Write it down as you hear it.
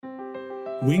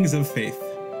Wings of Faith.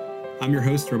 I'm your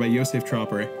host, Rabbi Yosef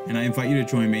Tropper, and I invite you to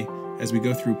join me as we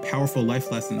go through powerful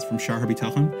life lessons from Shar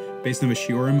HaBitachon based on the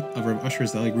shiurim of Rav Asher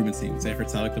Zelig Rubenstein, Zecher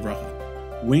Tzadik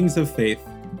Livracha. Wings of Faith,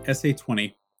 Essay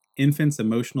 20, Infants'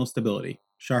 Emotional Stability,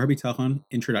 Shar HaBitachon,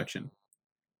 Introduction.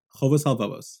 Chovos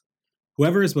Halvavos.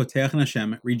 Whoever is Boteach in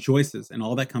Hashem rejoices in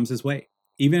all that comes his way,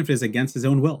 even if it is against his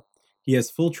own will. He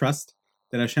has full trust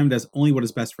that Hashem does only what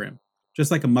is best for him. Just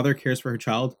like a mother cares for her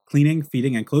child, cleaning,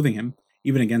 feeding, and clothing him,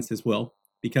 even against his will,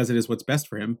 because it is what's best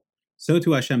for him, so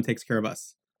too Hashem takes care of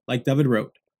us. Like David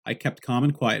wrote, I kept calm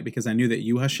and quiet because I knew that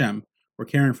you, Hashem, were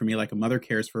caring for me like a mother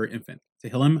cares for her infant.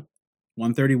 Tehillim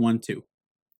 131:2.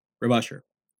 Rav Asher.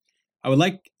 I would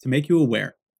like to make you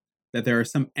aware that there are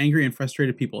some angry and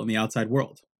frustrated people in the outside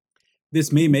world.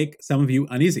 This may make some of you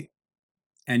uneasy,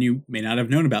 and you may not have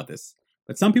known about this,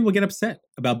 but some people get upset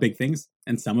about big things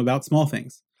and some about small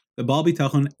things. The Baal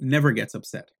Bitachon never gets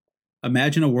upset.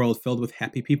 Imagine a world filled with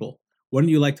happy people.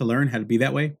 Wouldn't you like to learn how to be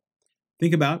that way?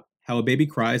 Think about how a baby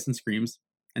cries and screams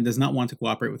and does not want to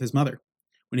cooperate with his mother.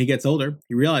 When he gets older,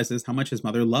 he realizes how much his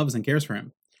mother loves and cares for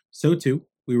him. So too,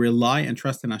 we rely and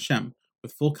trust in Hashem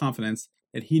with full confidence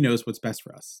that he knows what's best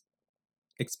for us.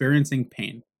 Experiencing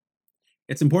pain.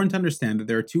 It's important to understand that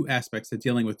there are two aspects to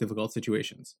dealing with difficult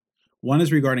situations. One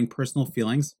is regarding personal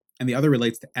feelings, and the other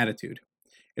relates to attitude.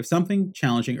 If something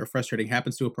challenging or frustrating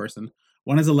happens to a person,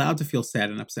 one is allowed to feel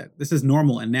sad and upset. This is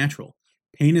normal and natural.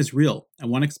 Pain is real, and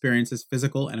one experiences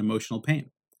physical and emotional pain.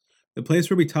 The place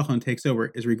where bitachon takes over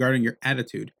is regarding your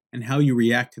attitude and how you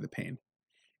react to the pain.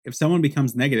 If someone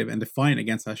becomes negative and defiant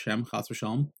against Hashem, chas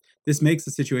v'shalom, this makes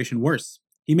the situation worse.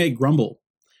 He may grumble,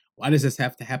 why does this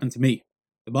have to happen to me?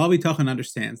 The Baal Bitachon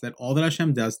understands that all that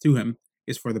Hashem does to him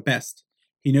is for the best.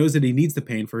 He knows that he needs the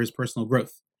pain for his personal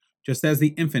growth. Just as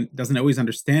the infant doesn't always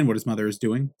understand what his mother is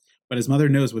doing, but his mother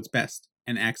knows what's best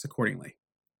and acts accordingly.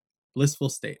 Blissful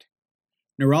state.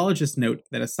 Neurologists note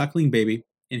that a suckling baby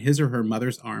in his or her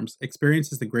mother's arms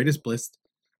experiences the greatest bliss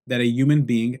that a human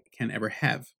being can ever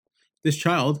have. This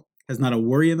child has not a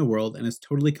worry in the world and is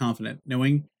totally confident,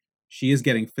 knowing she is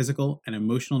getting physical and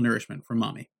emotional nourishment from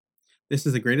mommy. This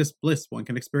is the greatest bliss one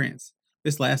can experience.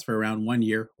 This lasts for around 1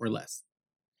 year or less.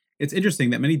 It's interesting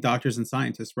that many doctors and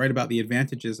scientists write about the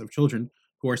advantages of children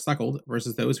who are suckled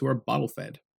versus those who are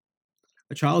bottle-fed.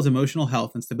 A child's emotional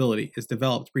health and stability is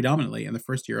developed predominantly in the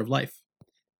first year of life.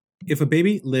 If a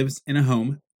baby lives in a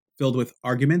home filled with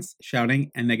arguments,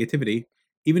 shouting, and negativity,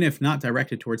 even if not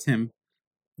directed towards him,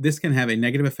 this can have a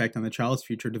negative effect on the child's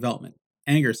future development.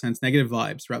 Anger sends negative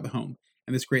vibes throughout the home,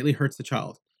 and this greatly hurts the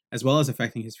child, as well as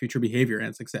affecting his future behavior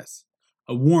and success.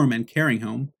 A warm and caring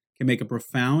home can make a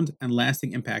profound and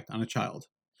lasting impact on a child.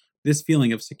 This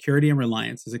feeling of security and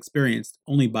reliance is experienced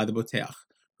only by the Boteach,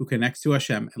 who connects to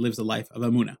Hashem and lives a life of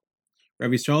Amunah.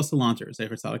 Rabbi Yisrael Salanter,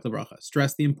 Zecher Tzadik Livracha,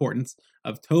 stressed the importance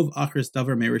of Tov Achris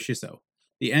Davar Merishiso.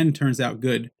 The end turns out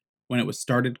good when it was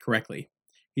started correctly.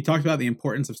 He talked about the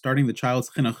importance of starting the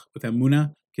child's chinuch with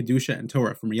Amunah, Kedusha, and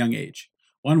Torah from a young age.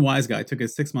 One wise guy took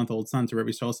his 6-month-old son to Rabbi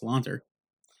Yisrael Salanter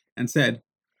and said,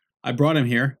 I brought him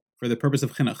here for the purpose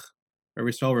of chinuch. Rabbi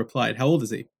Yisrael replied, how old is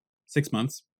he? 6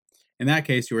 months. In that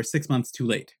case, you are 6 months too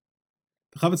late.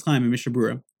 The Chavetz Chaim in Mishnah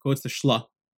Berurah quotes the Shla,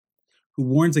 who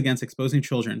warns against exposing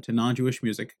children to non-Jewish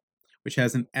music, which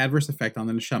has an adverse effect on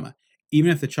the neshama,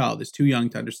 even if the child is too young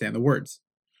to understand the words.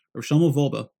 Rav Shlomo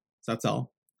Wolbe, Zatzal,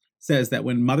 says that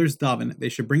when mothers daven, they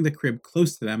should bring the crib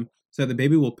close to them so that the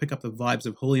baby will pick up the vibes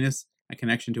of holiness and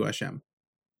connection to Hashem.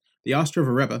 The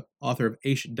Ostrover Rebbe, author of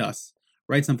Eish Das,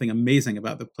 writes something amazing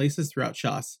about the places throughout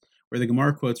Shas where the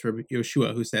Gemara quotes Rabbi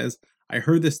Yoshua, who says, I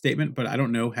heard this statement, but I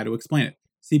don't know how to explain it.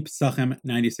 See Pesachim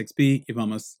 96b,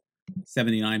 Yevamos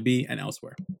 79b, and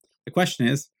elsewhere. The question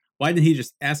is, why didn't he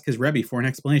just ask his Rebbe for an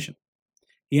explanation?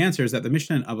 He answers that the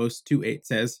Mishnah in Avos 2:8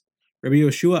 says, Rabbi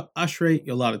Yoshua Ashrei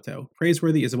Yoladato,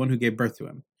 praiseworthy is the one who gave birth to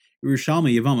him.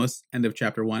 Yerushalmi Yevamos, end of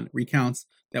chapter 1, recounts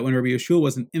that when Rabbi Yoshua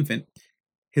was an infant,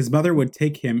 his mother would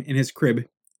take him in his crib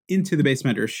into the Beis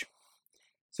Medrash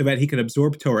so that he could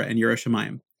absorb Torah and Yiras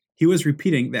Shamayim. He was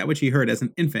repeating that which he heard as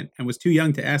an infant and was too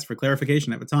young to ask for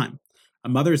clarification at the time. A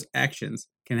mother's actions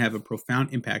can have a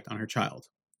profound impact on her child.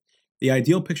 The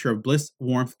ideal picture of bliss,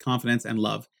 warmth, confidence, and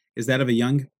love is that of a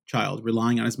young child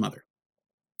relying on his mother.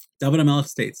 David HaMelech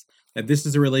states that this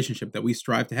is a relationship that we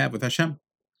strive to have with Hashem.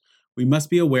 We must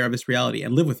be aware of this reality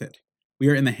and live with it. We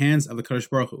are in the hands of the Kadosh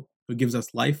Baruch Hu, who gives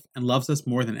us life and loves us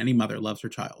more than any mother loves her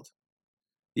child.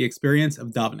 The experience of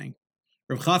davening.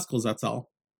 Rav Chatzkel Zatzal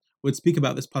would speak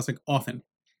about this pasuk often.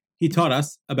 He taught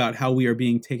us about how we are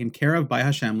being taken care of by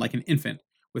Hashem like an infant,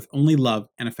 with only love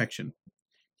and affection.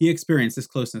 He experienced this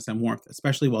closeness and warmth,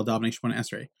 especially while davening Shemona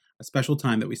Esrei, a special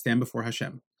time that we stand before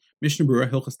Hashem. Mishnah Berurah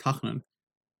Hilchos Tachnun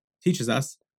teaches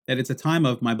us that it's a time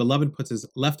of my beloved puts his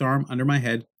left arm under my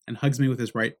head and hugs me with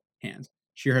his right hand.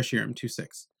 Shir HaShirim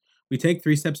 2:6. We take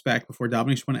 3 steps back before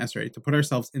davening Shemona Esrei to put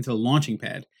ourselves into the launching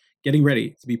pad, getting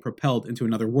ready to be propelled into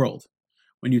another world.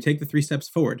 When you take the 3 steps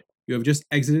forward, you have just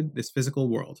exited this physical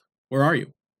world. Where are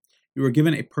you? You were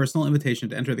given a personal invitation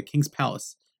to enter the king's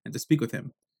palace and to speak with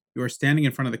him. You are standing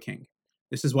in front of the king.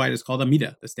 This is why it is called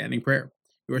Amidah, the standing prayer.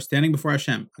 You are standing before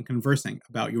Hashem and conversing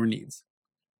about your needs.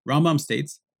 Rambam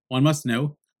states, one must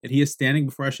know that he is standing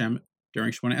before Hashem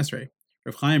during Shemona Esrei.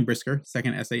 Rav Chaim Brisker,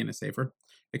 second essay in a sefer,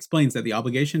 explains that the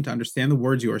obligation to understand the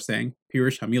words you are saying,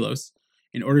 Pirush Hamilos,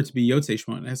 in order to be Yotzei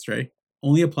Shemona Esrei,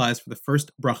 only applies for the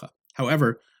first bracha.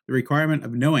 However, the requirement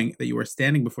of knowing that you are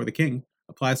standing before the king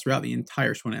applies throughout the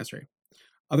entire Shemona Esrei.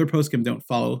 Other poskim don't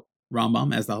follow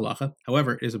Rambam as the halacha.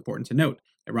 However, it is important to note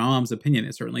that Rambam's opinion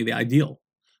is certainly the ideal.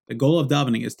 The goal of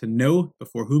davening is to know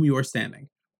before whom you are standing.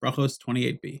 Brachos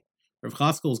 28b. Rav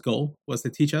Chaskel's goal was to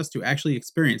teach us to actually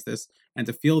experience this and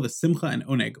to feel the simcha and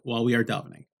oneg while we are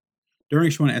davening. During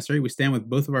Shemona Esrei, we stand with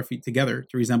both of our feet together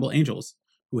to resemble angels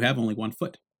who have only one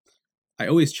foot. I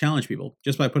always challenge people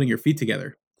just by putting your feet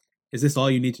together. Is this all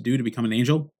you need to do to become an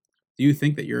angel? Do you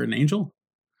think that you're an angel?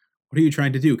 What are you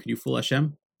trying to do? Can you fool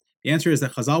Hashem? The answer is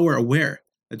that Chazal were aware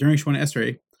that during Shemona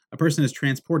Esrei, a person is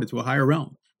transported to a higher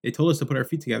realm. They told us to put our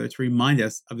feet together to remind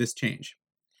us of this change.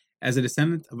 As a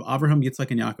descendant of Avraham,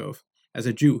 Yitzchak, and Yaakov, as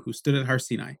a Jew who stood at Har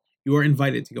Sinai, you are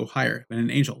invited to go higher than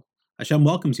an angel. Hashem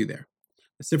welcomes you there.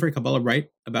 The Sifrei Kabbalah write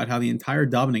about how the entire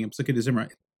davening of Psukkah de Zimra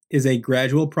is a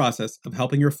gradual process of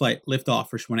helping your flight lift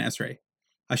off for Shemona Esrei.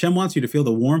 Hashem wants you to feel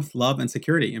the warmth, love, and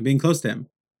security in being close to Him.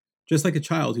 Just like a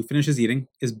child who finishes eating,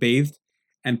 is bathed,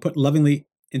 and put lovingly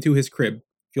into his crib,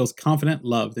 feels confident,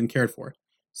 loved, and cared for,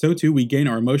 so too we gain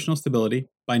our emotional stability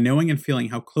by knowing and feeling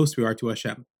how close we are to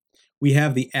Hashem. We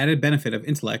have the added benefit of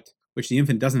intellect, which the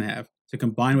infant doesn't have, to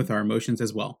combine with our emotions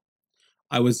as well.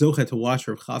 I was zocheh to watch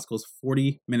Rav Chaskel's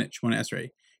 40-minute Shemona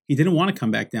Esrei. He didn't want to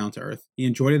come back down to earth. He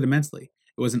enjoyed it immensely.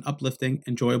 It was an uplifting,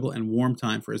 enjoyable, and warm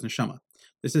time for his neshama.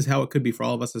 This is how it could be for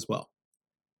all of us as well.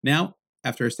 Now,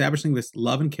 after establishing this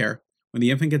love and care, when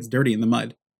the infant gets dirty in the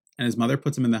mud, and his mother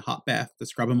puts him in the hot bath to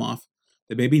scrub him off,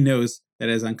 the baby knows that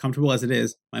as uncomfortable as it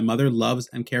is, my mother loves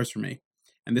and cares for me,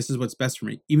 and this is what's best for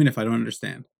me, even if I don't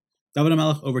understand. David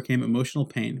HaMelech overcame emotional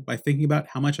pain by thinking about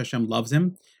how much Hashem loves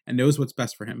him and knows what's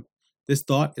best for him. This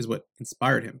thought is what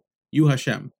inspired him. You,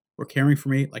 Hashem, were caring for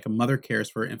me like a mother cares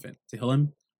for her infant.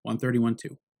 Tehillim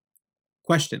 131:2.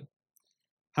 Question: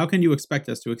 how can you expect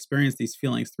us to experience these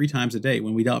feelings 3 times a day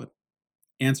when we daven?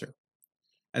 Answer: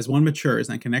 as one matures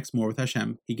and connects more with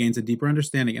Hashem, he gains a deeper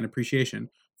understanding and appreciation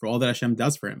for all that Hashem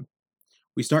does for him.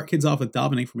 We start kids off with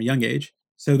davening from a young age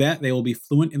so that they will be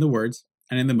fluent in the words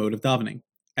and in the mode of davening.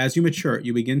 As you mature,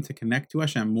 you begin to connect to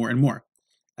Hashem more and more.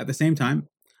 At the same time,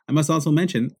 I must also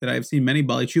mention that I have seen many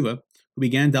Baalei Tshuva who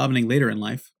began davening later in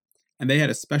life, and they had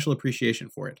a special appreciation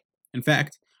for it. In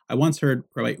fact, I once heard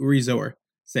Rabbi Uri Zohar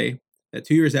say that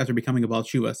 2 years after becoming a Baal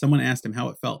Tshuva, someone asked him how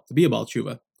it felt to be a Baal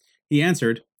Tshuva. He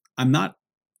answered, I'm not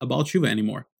a Baal Tshuva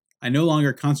anymore. I no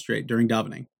longer concentrate during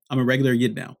davening. I'm a regular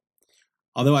Yid now.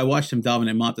 Although I watched him daven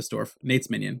in Montesdorf, Nate's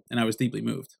minyan, and I was deeply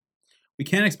moved. We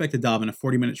can't expect to daven a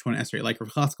 40-minute Shemona Esrei like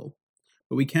Rav Chaskel,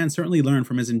 but we can certainly learn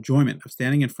from his enjoyment of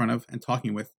standing in front of and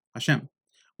talking with Hashem.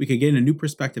 We could gain a new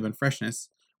perspective and freshness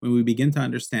when we begin to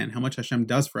understand how much Hashem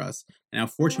does for us and how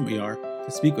fortunate we are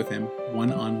to speak with Him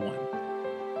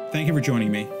one-on-one. Thank you for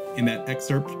joining me in that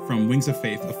excerpt from Wings of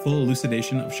Faith, a full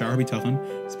elucidation of Sha'ar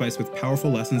HaBitachon, spiced with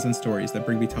powerful lessons and stories that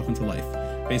bring bitachon to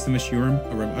life, based on the shiurim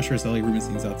of Rav Asher Zelig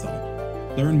Rubenstein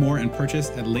Zatzal. Learn more and purchase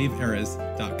at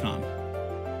leiverez.com.